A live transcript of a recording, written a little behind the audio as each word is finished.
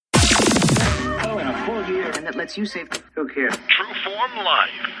plan that lets you save... Look here. True Form Life.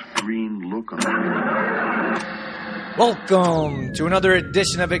 Green look on it. Welcome to another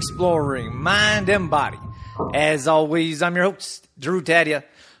edition of Exploring Mind and Body. As always, I'm your host, Drew Tadia.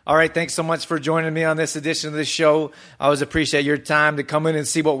 All right, thanks so much for joining me on this edition of the show. I always appreciate your time to come in and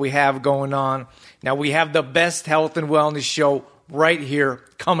see what we have going on. Now, we have the best health and wellness show right here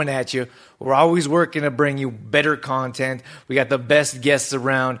coming at you. We're always working to bring you better content. We got the best guests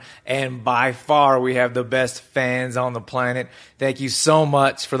around, and by far we have the best fans on the planet. Thank you so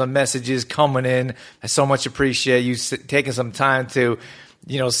much for the messages coming in. I so much appreciate you taking some time to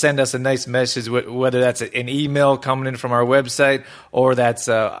send us a nice message, whether that's an email coming in from our website or that's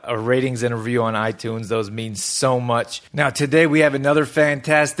a ratings and review on iTunes. Those mean so much. Now, today we have another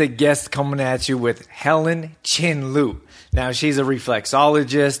fantastic guest coming at you with Helen Chin Lu. Now, she's a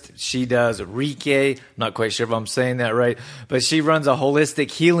reflexologist. She does Reiki. I'm not quite sure if I'm saying that right, but she runs a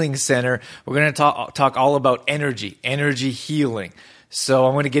holistic healing center. We're going to talk all about energy healing. So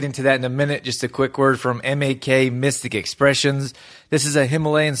I'm going to get into that in a minute. Just a quick word from MAK Mystic Expressions. This is a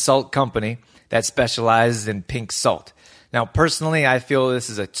Himalayan salt company that specializes in pink salt. Now, personally, I feel this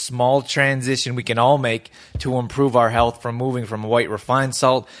is a small transition we can all make to improve our health from moving from white refined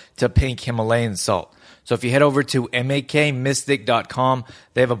salt to pink Himalayan salt. So if you head over to makmystic.com,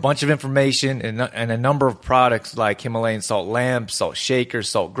 they have a bunch of information and a number of products like Himalayan salt lamps, salt shakers,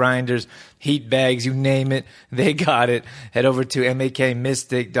 salt grinders, heat bags, you name it, they got it. Head over to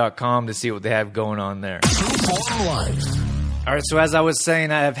makmystic.com to see what they have going on there. All right, so as I was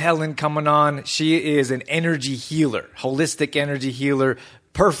saying, I have Helen coming on. She is an energy healer, holistic energy healer,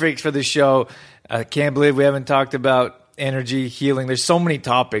 perfect for the show. I can't believe we haven't talked about energy healing. There's so many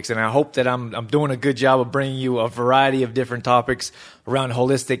topics, and I hope that I'm doing a good job of bringing you a variety of different topics around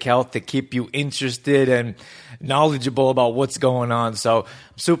holistic health to keep you interested and knowledgeable about what's going on. So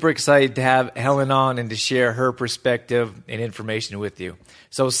I'm super excited to have Helen on and to share her perspective and information with you.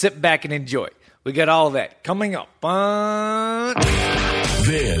 So sit back and enjoy. We got all of that coming up on...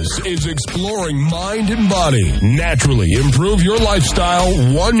 This is Exploring Mind and Body. Naturally improve your lifestyle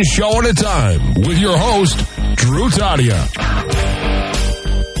one show at a time with your host, Drew Tadia.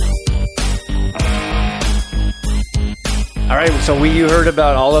 All right, so you heard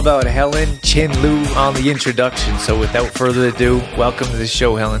all about Helen Chin Lu on the introduction. So without further ado, welcome to the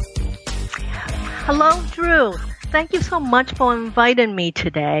show, Helen. Hello, Drew. Thank you so much for inviting me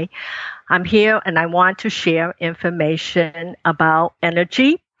today. I'm here and I want to share information about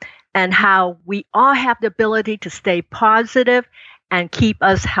energy and how we all have the ability to stay positive and keep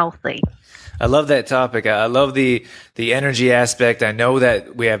us healthy. I love that topic. I love the energy aspect. I know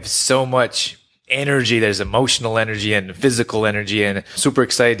that we have so much energy. There's emotional energy and physical energy, and super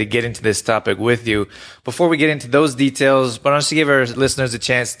excited to get into this topic with you. Before we get into those details, why don't you give our listeners a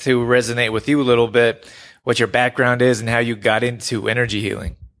chance to resonate with you a little bit, what your background is and how you got into energy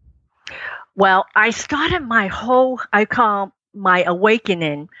healing? Well, I started I call my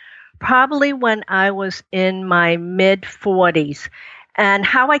awakening, probably when I was in my mid-40s. And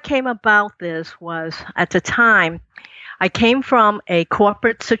how I came about this was, at the time, I came from a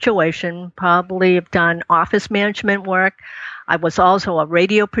corporate situation, probably have done office management work. I was also a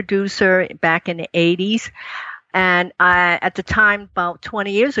radio producer back in the 80s. And at the time, about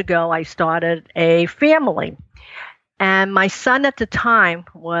 20 years ago, I started a family. And my son at the time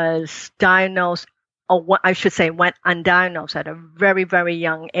was diagnosed, or I should say went undiagnosed at a very, very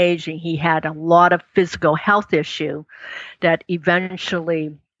young age. And he had a lot of physical health issue that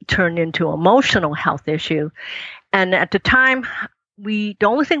eventually turned into emotional health issue. And at the time, the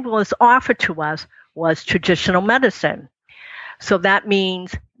only thing that was offered to us was traditional medicine. So that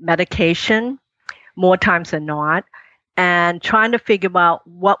means medication, more times than not. And trying to figure out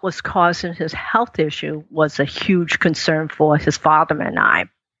what was causing his health issue was a huge concern for his father and I.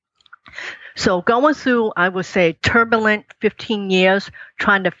 So going through, I would say, turbulent 15 years,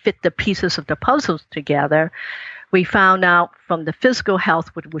 trying to fit the pieces of the puzzles together, we found out from the physical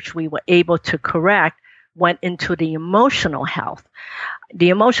health, which we were able to correct, went into the emotional health. The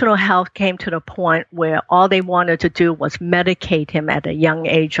emotional health came to the point where all they wanted to do was medicate him at a young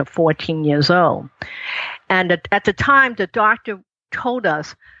age of 14 years old. And at the time, the doctor told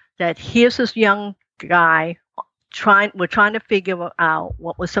us that here's this young guy, we're trying to figure out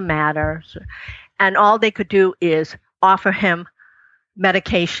what was the matter. And all they could do is offer him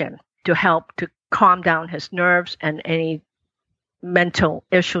medication to help to calm down his nerves and any mental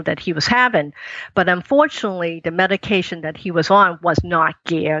issue that he was having. But unfortunately, the medication that he was on was not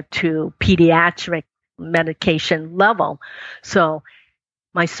geared to pediatric medication level. So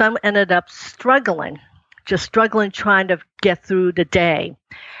my son ended up struggling trying to get through the day.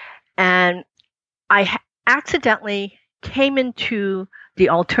 And I accidentally came into the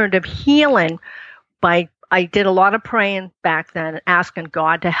alternative healing I did a lot of praying back then, asking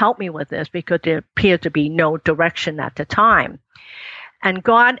God to help me with this because there appeared to be no direction at the time. And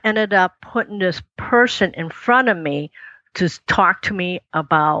God ended up putting this person in front of me to talk to me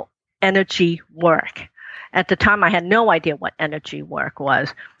about energy work. At the time, I had no idea what energy work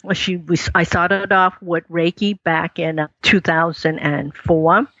was. I started off with Reiki back in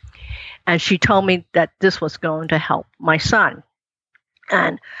 2004, and she told me that this was going to help my son.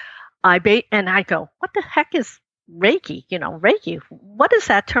 And I go, what the heck is Reiki? Reiki, what is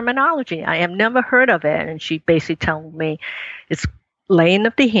that terminology? I have never heard of it. And she basically told me it's laying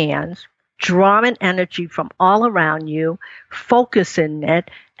of the hands, drawing energy from all around you, focusing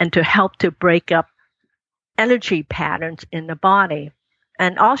it, and to help to break up energy patterns in the body.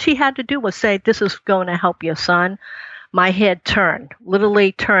 And all she had to do was say, this is going to help your son. My head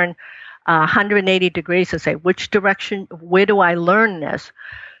literally turned 180 degrees and say, which direction, where do I learn this?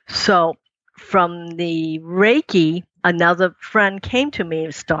 So from the Reiki, another friend came to me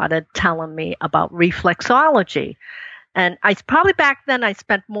and started telling me about reflexology. And back then I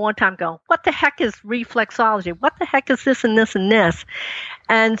spent more time going, what the heck is reflexology? What the heck is this and this and this?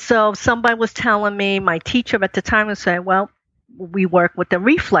 And so somebody was telling me, my teacher at the time was saying, well, we work with the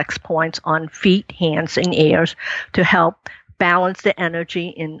reflex points on feet, hands, and ears to help balance the energy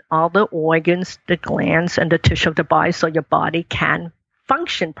in all the organs, the glands, and the tissue of the body so your body can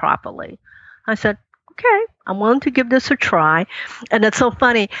function properly. I said, okay, I'm willing to give this a try. And it's so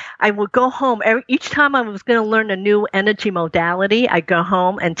funny. I would go home. Each time I was going to learn a new energy modality, I go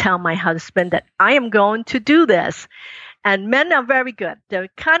home and tell my husband that I am going to do this. And men are very good. They're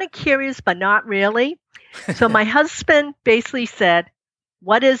kind of curious, but not really. So my husband basically said,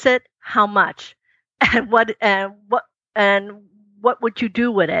 what is it? How much? And what would you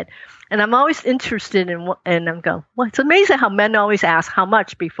do with it? And I'm always interested and I'm going, well, it's amazing how men always ask how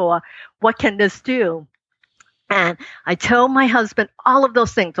much before, what can this do? And I told my husband all of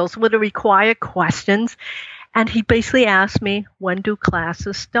those things. Those were the required questions. And he basically asked me, when do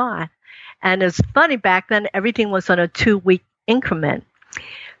classes start? And it's funny, back then, everything was on a 2-week increment.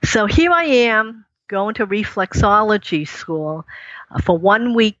 So here I am going to reflexology school for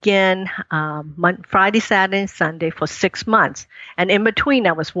 1 weekend, Friday, Saturday, and Sunday for 6 months. And in between,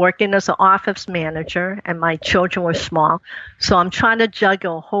 I was working as an office manager, and my children were small. So I'm trying to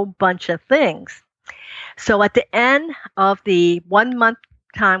juggle a whole bunch of things. So at the end of the 1 month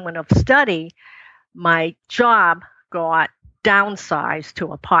time when of study, my job got downsized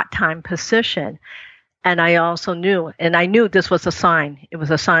to a part-time position. And I also knew this was a sign. It was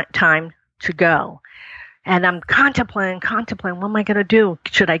a time to go. And I'm contemplating, what am I going to do?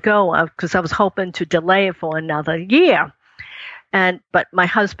 Should I go? Because I was hoping to delay it for another year. But my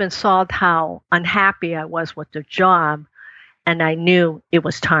husband saw how unhappy I was with the job, and I knew it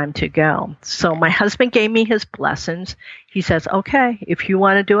was time to go. So my husband gave me his blessings. He says, okay, if you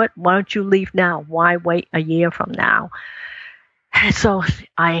want to do it, why don't you leave now? Why wait a year from now? And so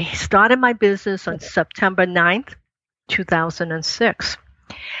I started my business on September 9th, 2006.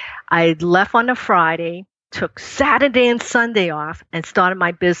 I left on a Friday, took Saturday and Sunday off, and started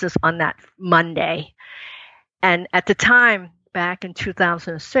my business on that Monday. And at the time, back in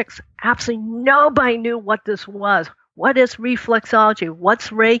 2006, absolutely nobody knew what this was. What is reflexology? What's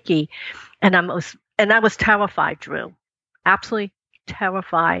Reiki? And I was terrified, Drew. Absolutely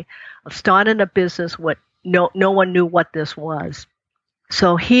terrified of starting a business with no one knew what this was.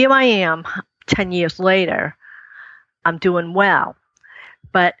 So here I am, 10 years later. I'm doing well.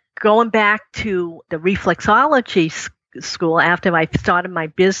 But going back to the reflexology school after I started my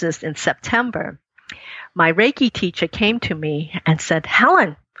business in September, my Reiki teacher came to me and said,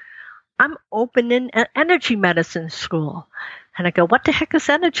 Helen, I'm opening an energy medicine school. And I go, what the heck is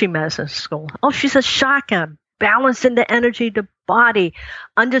energy medicine school? Oh, she says, Shaka, balancing the energy of the body,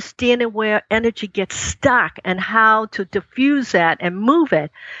 understanding where energy gets stuck and how to diffuse that and move it.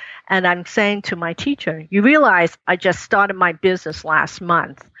 And I'm saying to my teacher, you realize I just started my business last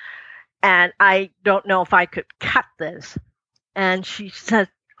month, and I don't know if I could cut this. And she said,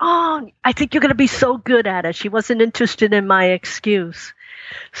 oh, I think you're going to be so good at it. She wasn't interested in my excuse.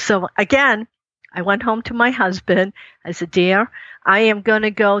 So again, I went home to my husband. I said, dear, I am going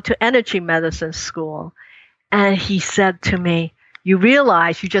to go to energy medicine school. And he said to me, you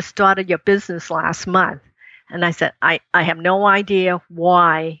realize you just started your business last month. And I said, I have no idea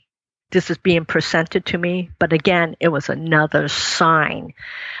why this is being presented to me. But again, it was another sign,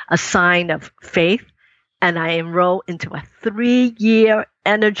 a sign of faith. And I enrolled into a 3-year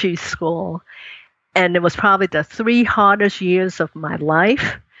energy school. And it was probably the 3 hardest years of my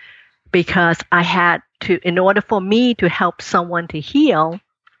life because I had in order for me to help someone to heal,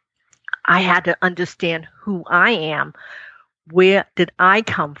 I had to understand who I am. Where did I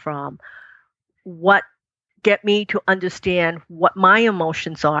come from? What get me to understand what my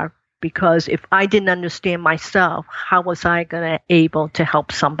emotions are? Because if I didn't understand myself, how was I going to able to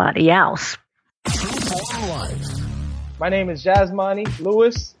help somebody else? My name is Jasmani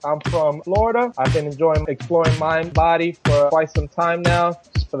Lewis. I'm from Florida. I've been enjoying exploring mind body for quite some time now,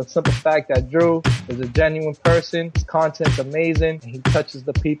 just for the simple fact that Drew is a genuine person. His content's amazing, and he touches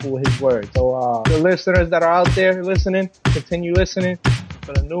the people with his words. So the listeners that are out there listening, continue listening.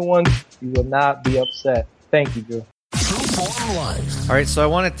 For the new ones, you will not be upset. Thank you, Drew. All right, so I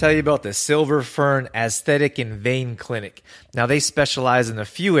want to tell you about the Silver Fern Aesthetic and Vein Clinic. Now, they specialize in a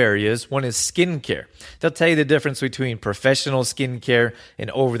few areas. One is skincare. They'll tell you the difference between professional skincare and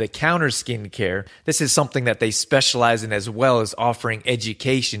over-the-counter skincare. This is something that they specialize in, as well as offering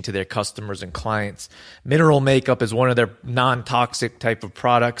education to their customers and clients. Mineral makeup is one of their non-toxic type of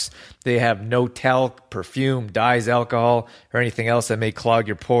products. They have no talc, perfume, dyes, alcohol, or anything else that may clog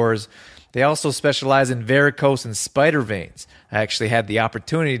your pores. They also specialize in varicose and spider veins. I actually had the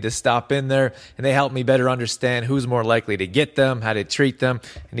opportunity to stop in there, and they helped me better understand who's more likely to get them, how to treat them,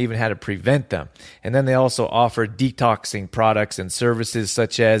 and even how to prevent them. And then they also offer detoxing products and services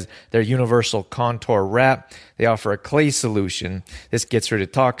such as their Universal Contour Wrap. They offer a clay solution. This gets rid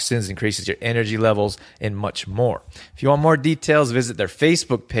of toxins, increases your energy levels, and much more. If you want more details, visit their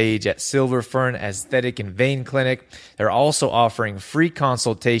Facebook page at Silver Fern Aesthetic and Vein Clinic. They're also offering free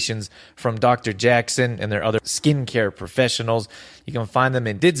consultations from Dr. Jackson and their other skincare professionals. You can find them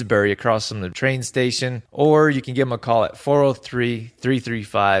in Didsbury across from the train station, or you can give them a call at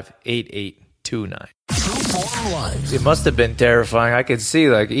 403-335-8829. It must have been terrifying. I could see,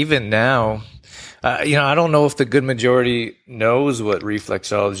 like, even now, I don't know if the good majority knows what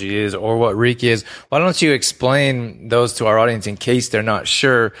reflexology is or what Reiki is. Why don't you explain those to our audience in case they're not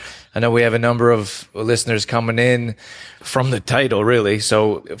sure? I know we have a number of listeners coming in from the title, really,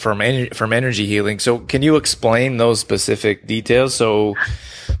 so from energy healing. So can you explain those specific details so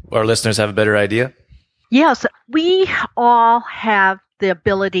our listeners have a better idea? Yes, we all have the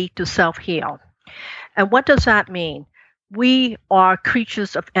ability to self-heal. And what does that mean? We are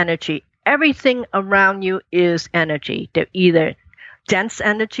creatures of energy. Everything around you is energy. They're either dense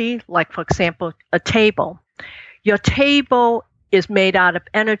energy, like, for example, a table. Your table is made out of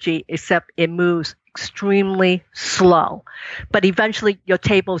energy, except it moves extremely slow. But eventually your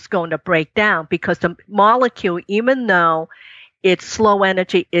table is going to break down because the molecule, even though it's slow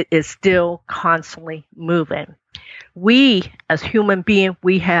energy, it is still constantly moving. We, as human beings,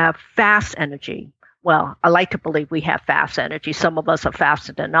 we have fast energy. Well, I like to believe we have fast energy. Some of us are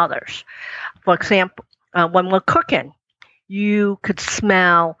faster than others. For example, when we're cooking, you could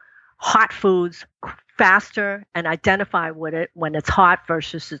smell hot foods faster and identify with it when it's hot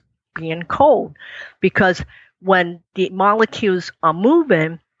versus it being cold. Because when the molecules are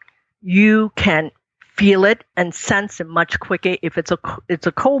moving, you can feel it and sense it much quicker if it's a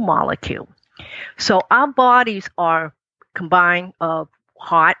cold molecule. So our bodies are combined of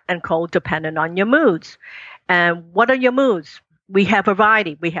hot and cold depending on your moods. And what are your moods? We have a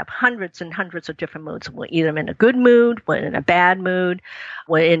variety. We have hundreds and hundreds of different moods. We're either in a good mood, we're in a bad mood,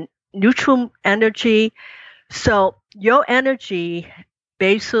 we're in neutral energy. So your energy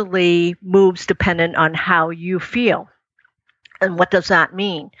basically moves depending on how you feel. And what does that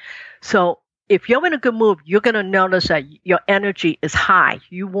mean? So if you're in a good mood, you're going to notice that your energy is high.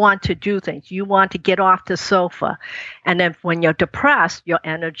 You want to do things. You want to get off the sofa. And then when you're depressed, your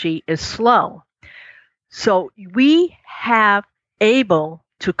energy is slow. So we have able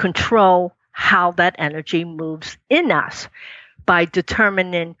to control how that energy moves in us by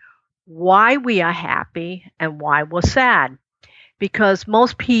determining why we are happy and why we're sad. Because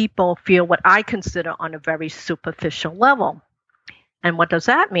most people feel what I consider on a very superficial level. And what does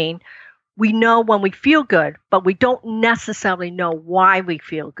that mean? We know when we feel good, but we don't necessarily know why we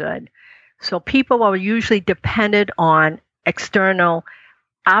feel good. So people are usually dependent on external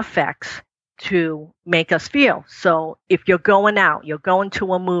affects to make us feel. So if you're going out, you're going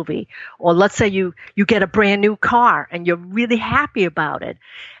to a movie, or let's say you get a brand new car and you're really happy about it.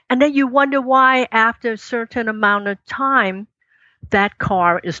 And then you wonder why after a certain amount of time, that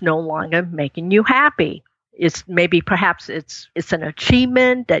car is no longer making you happy. It's perhaps it's an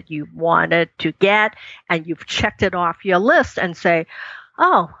achievement that you wanted to get and you've checked it off your list and say,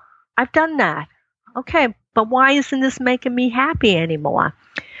 oh, I've done that. Okay, but why isn't this making me happy anymore?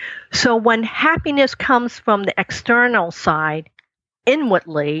 So when happiness comes from the external side,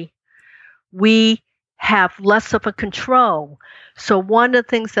 inwardly, we have less of a control. So one of the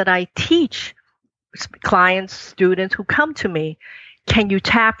things that I teach clients, students who come to me, can you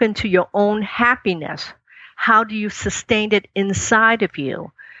tap into your own happiness? How do you sustain it inside of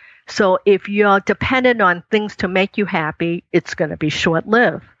you? So if you're dependent on things to make you happy, it's going to be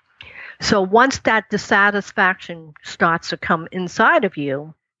short-lived. So once that dissatisfaction starts to come inside of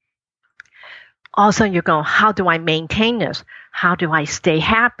you, all of a sudden you're going, how do I maintain this? How do I stay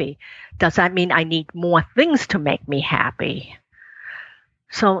happy? Does that mean I need more things to make me happy?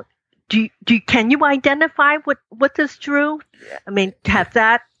 So can you identify with this, Drew? I mean, have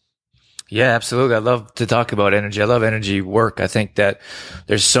that? Yeah, absolutely. I love to talk about energy. I love energy work. I think that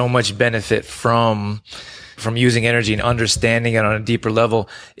there's so much benefit from using energy and understanding it on a deeper level.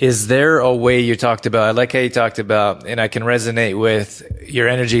 Is there a way you talked about, I like how you talked about, and I can resonate with your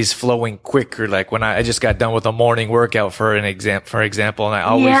energy's flowing quicker. Like when I just got done with a morning workout for example, and I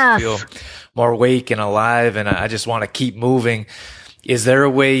always feel more awake and alive and I just want to keep moving. Is there a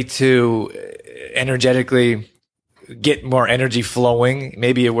way to energetically get more energy flowing?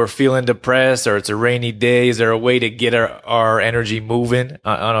 Maybe we're feeling depressed or it's a rainy day. Is there a way to get our energy moving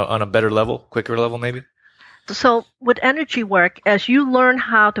on a better level, quicker level maybe? So with energy work, as you learn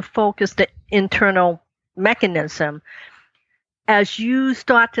how to focus the internal mechanism, as you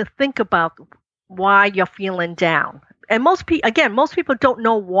start to think about why you're feeling down, and most people don't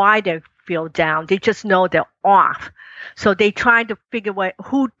know why they feel down. They just know they're off. So they try to figure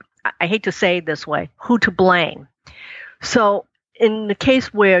out I hate to say it this way, who to blame. So in the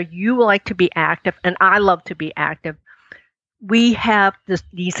case where you like to be active and I love to be active, we have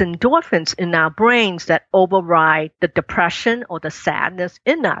these endorphins in our brains that override the depression or the sadness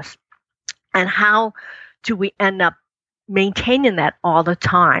in us. And how do we end up maintaining that all the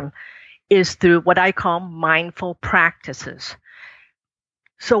time is through what I call mindful practices.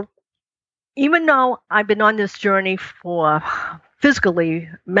 So even though I've been on this journey for physically,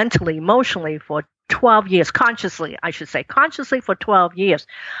 mentally, emotionally for 12 years, consciously for 12 years,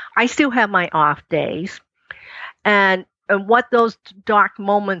 I still have my off days. And what those dark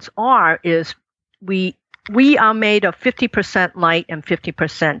moments are is we are made of 50% light and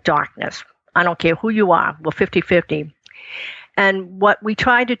 50% darkness. I don't care who you are, we're 50-50. And what we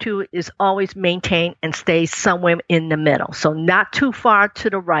try to do is always maintain and stay somewhere in the middle. So not too far to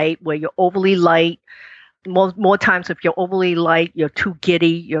the right where you're overly light. More times if you're overly light, you're too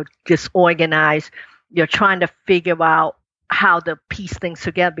giddy, you're disorganized, you're trying to figure out how to piece things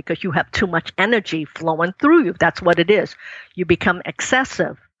together because you have too much energy flowing through you. That's what it is. You become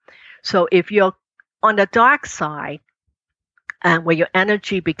excessive. So if you're on the dark side and where your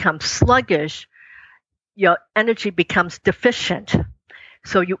energy becomes sluggish, your energy becomes deficient.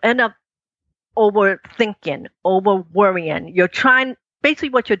 So you end up overthinking, over worrying. Basically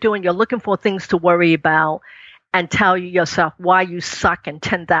what you're doing, you're looking for things to worry about and tell yourself why you suck in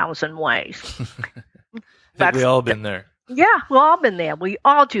 10,000 ways. We've all been there. Yeah, we've all been there. We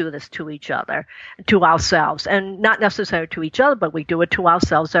all do this to each other, to ourselves, and not necessarily to each other, but we do it to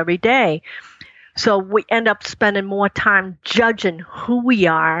ourselves every day. So we end up spending more time judging who we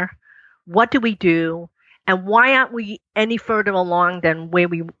are, what do we do, and why aren't we any further along than where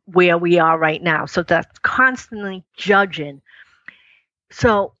we are right now? So that's constantly judging.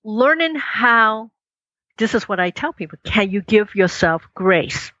 So learning how, this is what I tell people, can you give yourself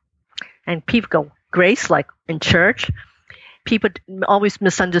grace? And people go, grace, like in church? People always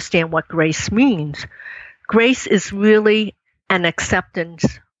misunderstand what grace means. Grace is really an acceptance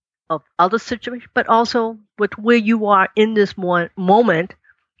of other situations, but also with where you are in this moment.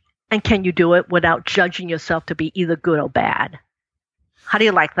 And can you do it without judging yourself to be either good or bad? How do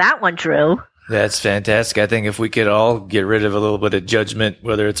you like that one, Drew? That's fantastic. I think if we could all get rid of a little bit of judgment,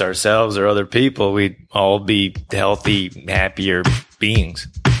 whether it's ourselves or other people, we'd all be healthy, happier beings.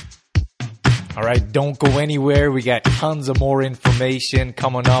 All right, don't go anywhere. We got tons of more information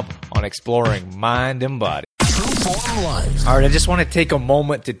coming up on Exploring Mind and Body. All right, I just want to take a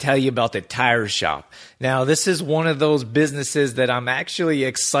moment to tell you about the Tire Shop. Now, this is one of those businesses that I'm actually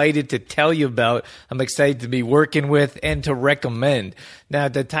excited to tell you about. I'm excited to be working with and to recommend. Now,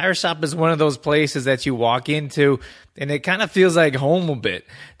 the Tire Shop is one of those places that you walk into and it kind of feels like home a bit.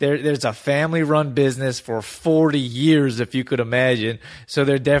 There's a family-run business for 40 years, if you could imagine. So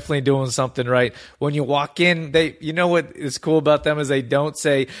they're definitely doing something right. When you walk in, you know what is cool about them is they don't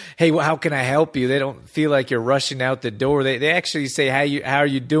say, "Hey, how can I help you?" They don't feel like you're rushing out the door. They actually say, how are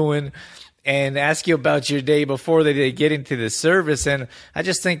you doing? And ask you about your day before they get into the service. And I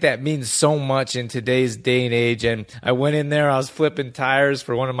just think that means so much in today's day and age. And I went in there, I was flipping tires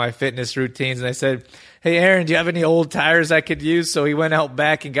for one of my fitness routines, and I said, hey, Aaron, do you have any old tires I could use? So he went out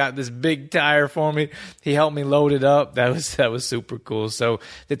back and got this big tire for me. He helped me load it up. That was super cool. So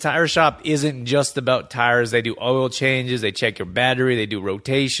the tire shop isn't just about tires. They do oil changes. They check your battery. They do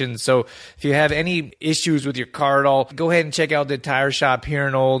rotations. So if you have any issues with your car at all, go ahead and check out the tire shop here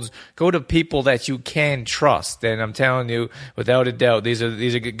in Olds. Go to people that you can trust. And I'm telling you, without a doubt, these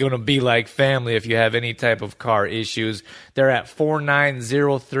are going to be like family if you have any type of car issues. They're at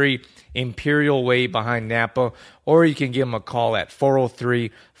 4903 Imperial Way behind Napa, or you can give them a call at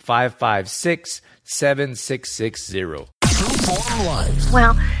 403-556-7660. Trueform Life.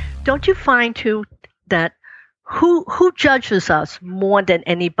 Well, don't you find too that who judges us more than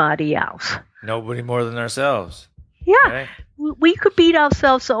anybody else? Nobody more than ourselves. Yeah, Right? we could beat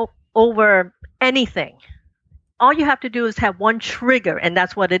ourselves over anything. All you have to do is have one trigger, and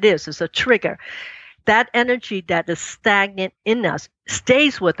that's what it is. It's a trigger. That energy that is stagnant in us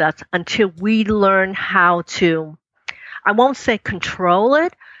stays with us until we learn how to, I won't say control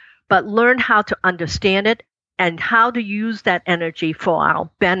it, but learn how to understand it and how to use that energy for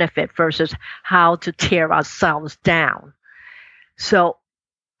our benefit versus how to tear ourselves down. So,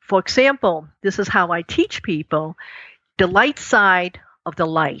 for example, this is how I teach people. The light side of the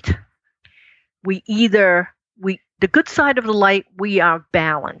light. The good side of the light, we are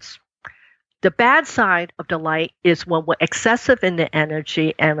balanced. The bad side of the light is when we're excessive in the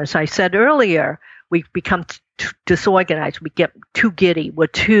energy, and as I said earlier, we become disorganized. We get too giddy. We're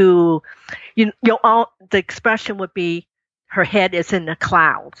too, the expression would be, her head is in the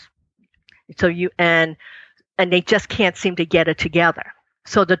clouds. So and they just can't seem to get it together.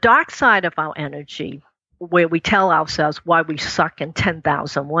 So the dark side of our energy, where we tell ourselves why we suck in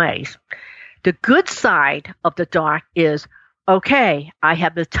 10,000 ways. The good side of the dark is, okay, I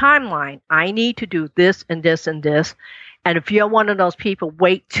have the timeline. I need to do this and this and this. And if you're one of those people,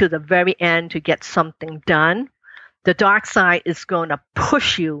 wait to the very end to get something done, the dark side is going to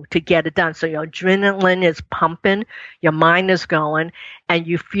push you to get it done. So your adrenaline is pumping, your mind is going, and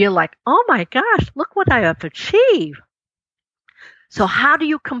you feel like, oh my gosh, look what I have achieved. So how do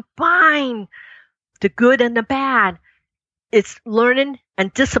you combine the good and the bad? It's learning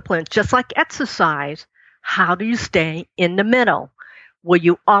and discipline, just like exercise. How do you stay in the middle? Will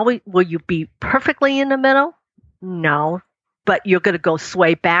you be perfectly in the middle? No, but you're going to go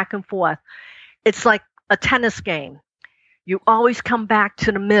sway back and forth. It's like a tennis game. You always come back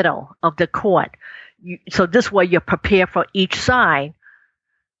to the middle of the court. So this way you're prepared for each side.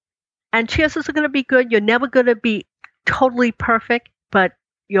 And chances are going to be good. You're never going to be totally perfect, but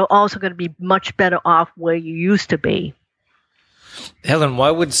you're also going to be much better off where you used to be. Helen,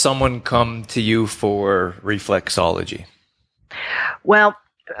 why would someone come to you for reflexology? Well,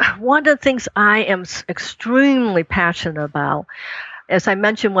 one of the things I am extremely passionate about, as I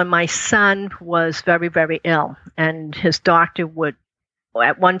mentioned, when my son was very, very ill, and his doctor would,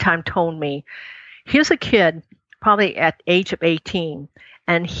 at one time, told me, here's a kid, probably at the age of 18,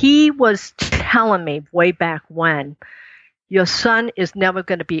 and he was telling me way back when, your son is never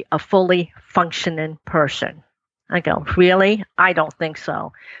going to be a fully functioning person. I go, really? I don't think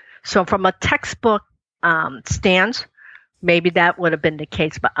so. So from a textbook stance, maybe that would have been the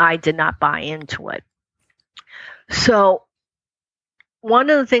case, but I did not buy into it. So one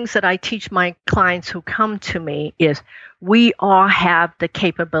of the things that I teach my clients who come to me is we all have the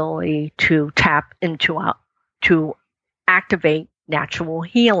capability to tap into to activate natural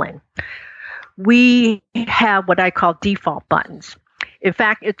healing. We have what I call default buttons. In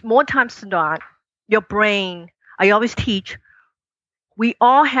fact, it's more times than not, your brain, I always teach, we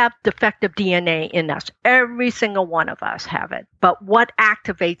all have defective DNA in us. Every single one of us have it. But what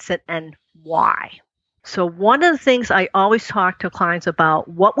activates it and why? So one of the things I always talk to clients about,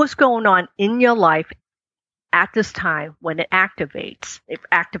 what was going on in your life at this time when it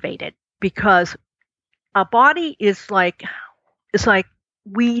activated. Because our body is like, it's like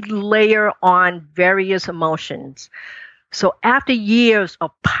we layer on various emotions. So after years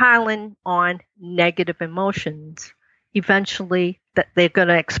of piling on negative emotions, eventually they're going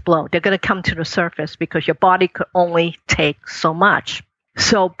to explode. They're going to come to the surface because your body could only take so much.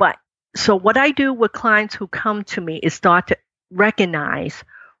 So what I do with clients who come to me is start to recognize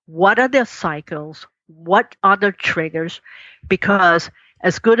what are their cycles, what are the triggers, because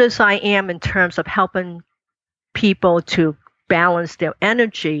as good as I am in terms of helping people to balance their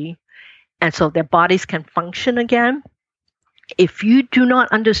energy and so their bodies can function again, if you do not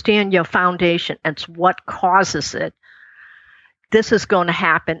understand your foundation and what causes it, this is going to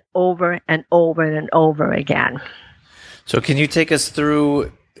happen over and over and over again. So can you take us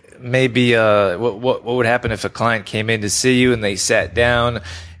through maybe what would happen if a client came in to see you and they sat down?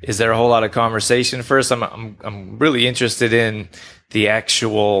 Is there a whole lot of conversation first? I'm really interested in the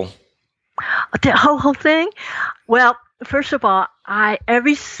actual the whole thing. Well, first of all,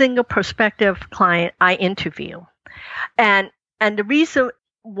 every single prospective client I interview, and the reason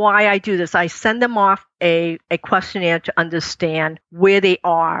why I do this, I send them off a questionnaire to understand where they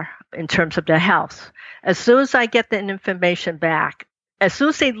are in terms of their health. As soon as I get the information back, as soon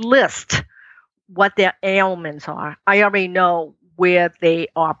as they list what their ailments are, I already know where they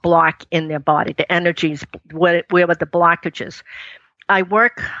are blocked in their body, the energies, where are the blockages. I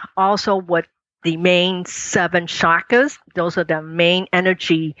work also with the main 7 chakras. Those are the main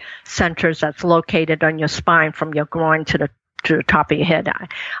energy centers that's located on your spine from your groin to the top of your head.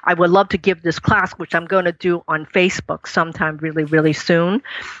 I would love to give this class, which I'm going to do on Facebook sometime really, really soon,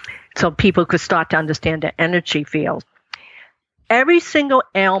 so people could start to understand the energy field. Every single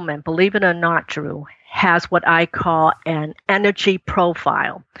ailment, believe it or not, Drew, has what I call an energy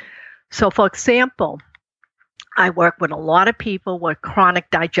profile. So, for example, I work with a lot of people with chronic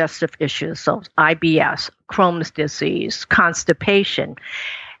digestive issues, so IBS, Crohn's disease, constipation.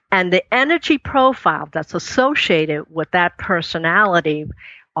 And the energy profile that's associated with that personality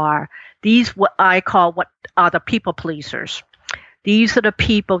are these, what I call, what are the people pleasers. These are the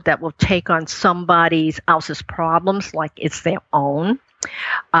people that will take on somebody else's problems like it's their own.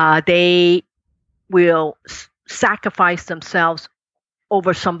 They will sacrifice themselves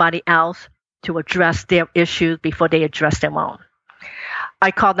over somebody else to address their issues before they address their own. I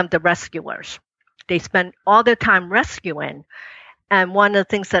call them the rescuers. They spend all their time rescuing. And one of the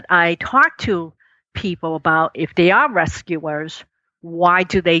things that I talk to people about, if they are rescuers, why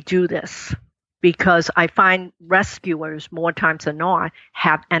do they do this? Because I find rescuers, more times than not,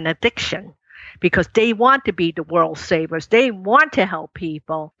 have an addiction because they want to be the world savers. They want to help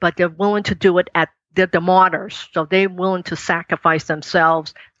people, but they're willing to do it they're the martyrs. So they're willing to sacrifice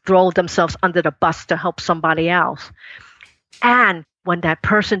themselves, throw themselves under the bus to help somebody else. And when that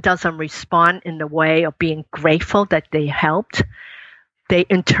person doesn't respond in the way of being grateful that they helped, they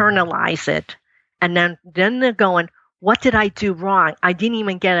internalize it. And then they're going, what did I do wrong? I didn't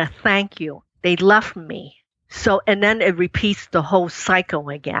even get a thank you. They left me. So, and then it repeats the whole cycle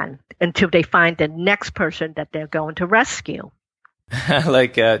again until they find the next person that they're going to rescue. I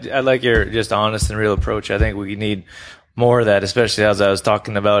like your just honest and real approach. I think we need more of that, especially as I was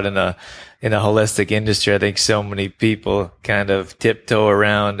talking about in a holistic industry. I think so many people kind of tiptoe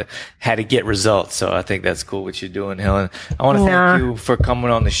around how to get results. So I think that's cool what you're doing, Helen. I want to thank you for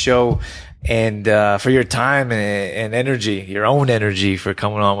coming on the show and for your time and energy, your own energy, for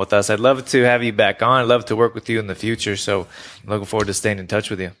coming on with us. I'd love to have you back on. I'd love to work with you in the future. So I'm looking forward to staying in touch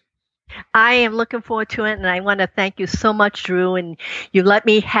with you. I am looking forward to it, and I want to thank you so much, Drew, and you let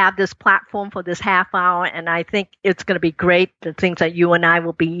me have this platform for this half hour, and I think it's going to be great, the things that you and I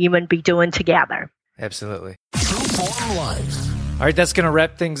will be doing together. Absolutely. True Form Life. All right, that's going to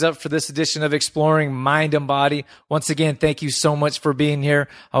wrap things up for this edition of Exploring Mind and Body. Once again, thank you so much for being here.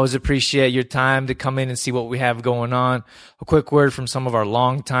 I always appreciate your time to come in and see what we have going on. A quick word from some of our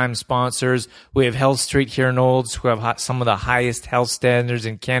longtime sponsors. We have Health Street here in Olds, who have some of the highest health standards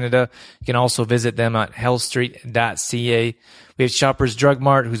in Canada. You can also visit them at healthstreet.ca. We have Shoppers Drug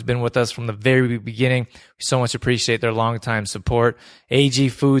Mart, who's been with us from the very beginning. We so much appreciate their longtime support. AG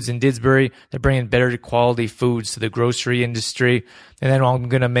Foods in Didsbury, they're bringing better quality foods to the grocery industry. And then I'm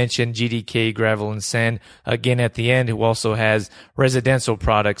going to mention GDK Gravel and Sand again at the end, who also has residential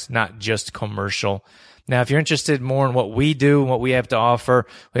products, not just commercial. Now, if you're interested more in what we do and what we have to offer,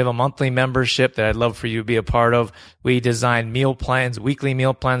 we have a monthly membership that I'd love for you to be a part of. We design meal plans, weekly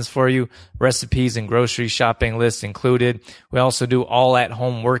meal plans for you, recipes and grocery shopping lists included. We also do all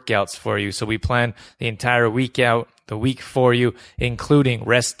at-home workouts for you. So we plan the entire week out, the week for you, including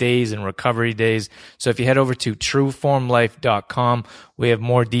rest days and recovery days. So if you head over to trueformlife.com, we have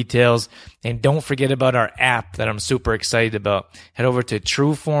more details. And don't forget about our app that I'm super excited about. Head over to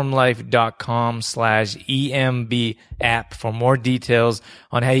trueformlife.com/EMB app for more details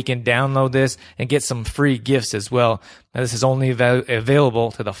on how you can download this and get some free gifts as well. Now, this is only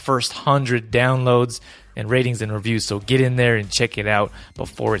available to the first 100 downloads and ratings and reviews. So get in there and check it out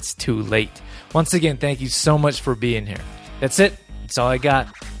before it's too late. Once again, thank you so much for being here. That's it. That's all I got.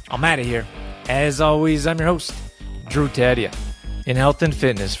 I'm out of here. As always, I'm your host, Drew Tadia, in health and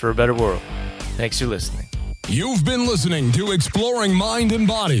fitness for a better world. Thanks for listening. You've been listening to Exploring Mind and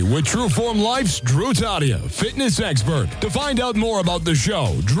Body with True Form Life's Drew Tadia, fitness expert. To find out more about the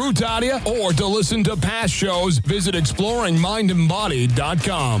show, Drew Tadia, or to listen to past shows, visit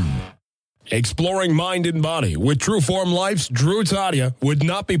exploringmindandbody.com. Exploring mind and body with Trueform Life's Drew Tadia would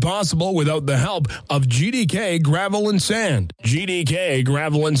not be possible without the help of GDK Gravel and Sand. GDK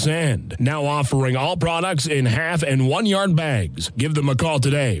Gravel and Sand, now offering all products in half and 1 yard bags. Give them a call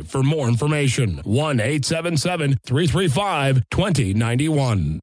today for more information. 1-877-335-2091.